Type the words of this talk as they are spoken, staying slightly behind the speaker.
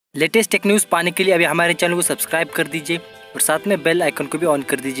Latest tech news पाने के लिए अभी हमारे चैनल को सब्सक्राइब कर दीजिए और साथ में बेल आइकन को भी ऑन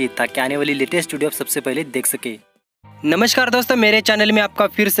कर दीजिए ताकि आने वाली लेटेस्ट वीडियो आप सबसे पहले देख सके। नमस्कार दोस्तों, मेरे चैनल में आपका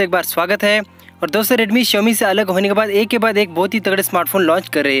फिर से एक बार स्वागत है। और दोस्तों, रेडमी Xiaomi से अलग होने के बाद एक बहुत ही तगड़े स्मार्टफोन लॉन्च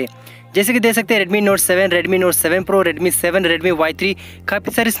कर रहे हैं। जैसे कि देख सकते हैं Redmi Note 7, Redmi Note 7 Pro, Redmi 7, Redmi Y3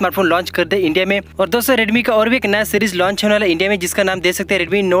 काफ़ी सारे स्मार्टफोन लॉन्च कर दे इंडिया में। और दोस्तों, Redmi का और भी एक नया सीरीज लॉन्च होने वाला है इंडिया में, जिसका नाम देख सकते हैं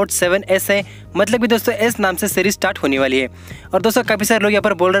Redmi Note 7S है। मतलब कि दोस्तों S नाम से सीरीज स्टार्ट होने वाली है। और दोस्तों, काफ़ी सारे लोग यहाँ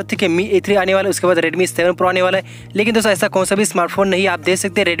पर बोल रहे थे कि Mi A3 आने वाला है, उसके बाद Redmi 7 Pro आने वाला है। लेकिन दोस्तों, ऐसा कौन सा भी स्मार्टफोन नहीं, आप देख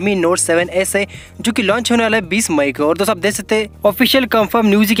सकते हैं Redmi Note 7S है जो कि लॉन्च होने वाला है 20 मई को। और दोस्तों, आप देख सकते हैं ऑफिशियल कंफर्म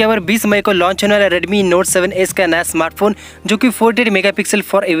न्यूज के 20 मई को लॉन्च होने वाला है Redmi Note 7S का नया स्मार्टफोन, जो कि 48 मेगापिक्सल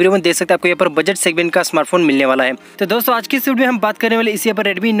फॉर एवरीवन देख सकते हैं। आपको यहाँ पर बजट सेगमेंट का स्मार्टफोन मिलने वाला है। तो दोस्तों, आज की इस वीडियो में हम बात करने वाले इसी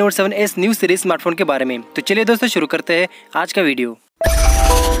पर Redmi Note 7S new series smartphone के बारे में। तो चलिए दोस्तों, शुरू करते हैं आज का वीडियो।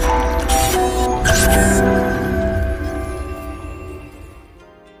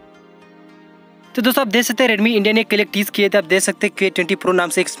 तो दोस्तों, आप देख सकते हैं रेडमी इंडिया ने कल टीज किए थे। आप देख सकते हैं K20 Pro नाम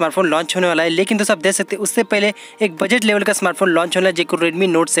से एक स्मार्टफोन लॉन्च होने वाला है। लेकिन दोस्तों, आप देख सकते हैं उससे पहले एक बजट लेवल का स्मार्टफोन लॉन्च होने वाला है, जो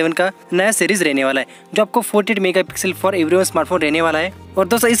Redmi Note 7 का नया सीरीज रहने वाला है, जो आपको 48 मेगापिक्सल फॉर एवरीवन स्मार्टफोन रहने वाला है। और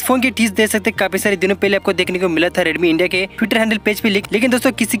दोस्तों, इस फोन की टीज देख सकते हैं काफी सारे दिनों पहले आपको देखने को मिला था रेडमी इंडिया के ट्विटर हैंडल पेज पे लिख। लेकिन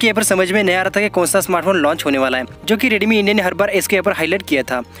दोस्तों, किसी के यहाँ पर समझ में नहीं आ रहा था कि कौन सा स्मार्टफोन लॉन्च होने वाला है, जो कि रेडमी इंडिया ने हर बार इसके यहाँ पर हाईलाइट किया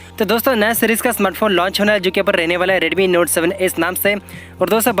था। तो दोस्तों, नया सीरीज का स्मार्टफोन लॉन्च होना है, जो कि यहाँ पर रहने वाला है Redmi Note 7S नाम से। और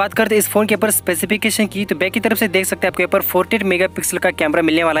दोस्तों, बात करते हैं इस फोन के ऊपर स्पेसिफिकेशन की, तो बैक की तरफ से देख सकते हैं आपको यहाँ पर 48 मेगापिक्सल का कैमरा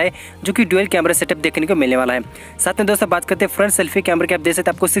मिलने वाला है, जो कि डुअल कैमरा सेटअप देखने को मिलने वाला है। साथ में दोस्तों, बात करते हैं फ्रंट सेल्फी कैमरा की, आप देख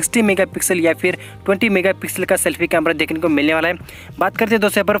सकते हैं आपको 60 मेगापिक्सल या फिर 20 मेगापिक्सल का सेल्फी कैमरा देखने को मिलने वाला है। बात करते हैं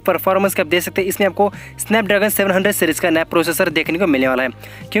दोस्तों यहाँ पर परफॉर्मेंस का, आप देख सकते हैं इसमें आपको स्नैपड्रैगन 700 सीरीज का नया प्रोसेसर देखने को मिलने वाला है।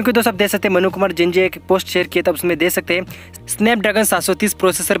 क्योंकि दोस्तों, आप देख सकते हैं मनु कुमार जिन जी एक पोस्ट शेयर किया था, उसमें देख सकते हैं स्नैपड्रैगन 730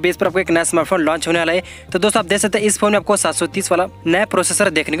 प्रोसेसर बेस पर आपको एक नया स्मार्टफोन लॉन्च होने वाला है। तो दोस्तों, आप देख सकते हैं इस फोन में आपको 730 वाला नया प्रोसेसर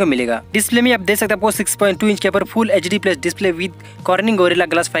देखने को मिलेगा। डिस्प्ले में आप देख सकते हैं आपको 6.2 इंच के ऊपर full HD plus display with cornering gorilla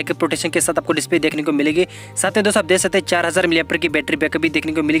glass 5 के प्रोटेक्शन के साथ आपको डिस्प्ले देखने को मिलेगी। साथ में दोस्तों, आप देख सकते हैं 4000 mAh की बैटरी बैकअप भी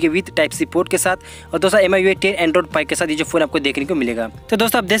देखने को मिलेगी विद Type-C पोर्ट के साथ। और दोस्तों, MIUI 10 एंड्रॉइड 5 के साथ ये जो फोन आपको देखने को मिलेगा। तो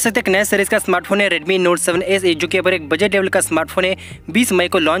दोस्तों, आप देख सकते हैं नया सीरीज का स्मार्टफोन है Redmi Note 7S, जो कि एक बजट लेवल का स्मार्टफोन है, 20 मई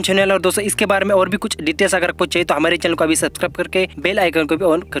को लॉन्च होने वाला है। और दोस्तों, इसके बारे में और भी कुछ डिटेल्स अगर आपको चाहिए तो हमारे चैनल को अभी सब्सक्राइब करके बेल आइकन को भी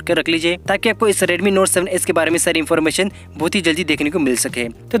ऑन करके रख लीजिए, ताकि आपको इस Redmi Note 7S के बारे में सारी इन्फॉर्मेशन बहुत ही जल्दी देखने को मिल सके।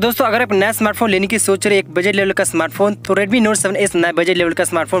 तो दोस्तों, अगर आप नया स्मार्टफोन लेने की सोच रहे एक बजट लेवल का स्मार्टफोन, तो Redmi Note 7S नया बजट लेवल का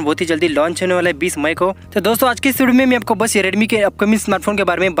स्मार्टफोन बहुत ही जल्दी लॉन्च होने वाला है 20 मई को। तो दोस्तों, आज की इस वीडियो में मैं आपको बस ये Redmi के अपकमिंग स्मार्टफोन के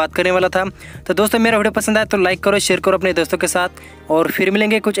बारे में बात करने वाला था। तो दोस्तों, मेरा वीडियो पसंद आया तो लाइक करो, शेयर करो अपने दोस्तों के साथ, और फिर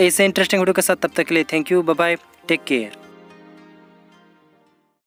मिलेंगे कुछ ऐसे इंटरेस्टिंग वीडियो के साथ। तब तक के लिए thank you, bye bye, take care.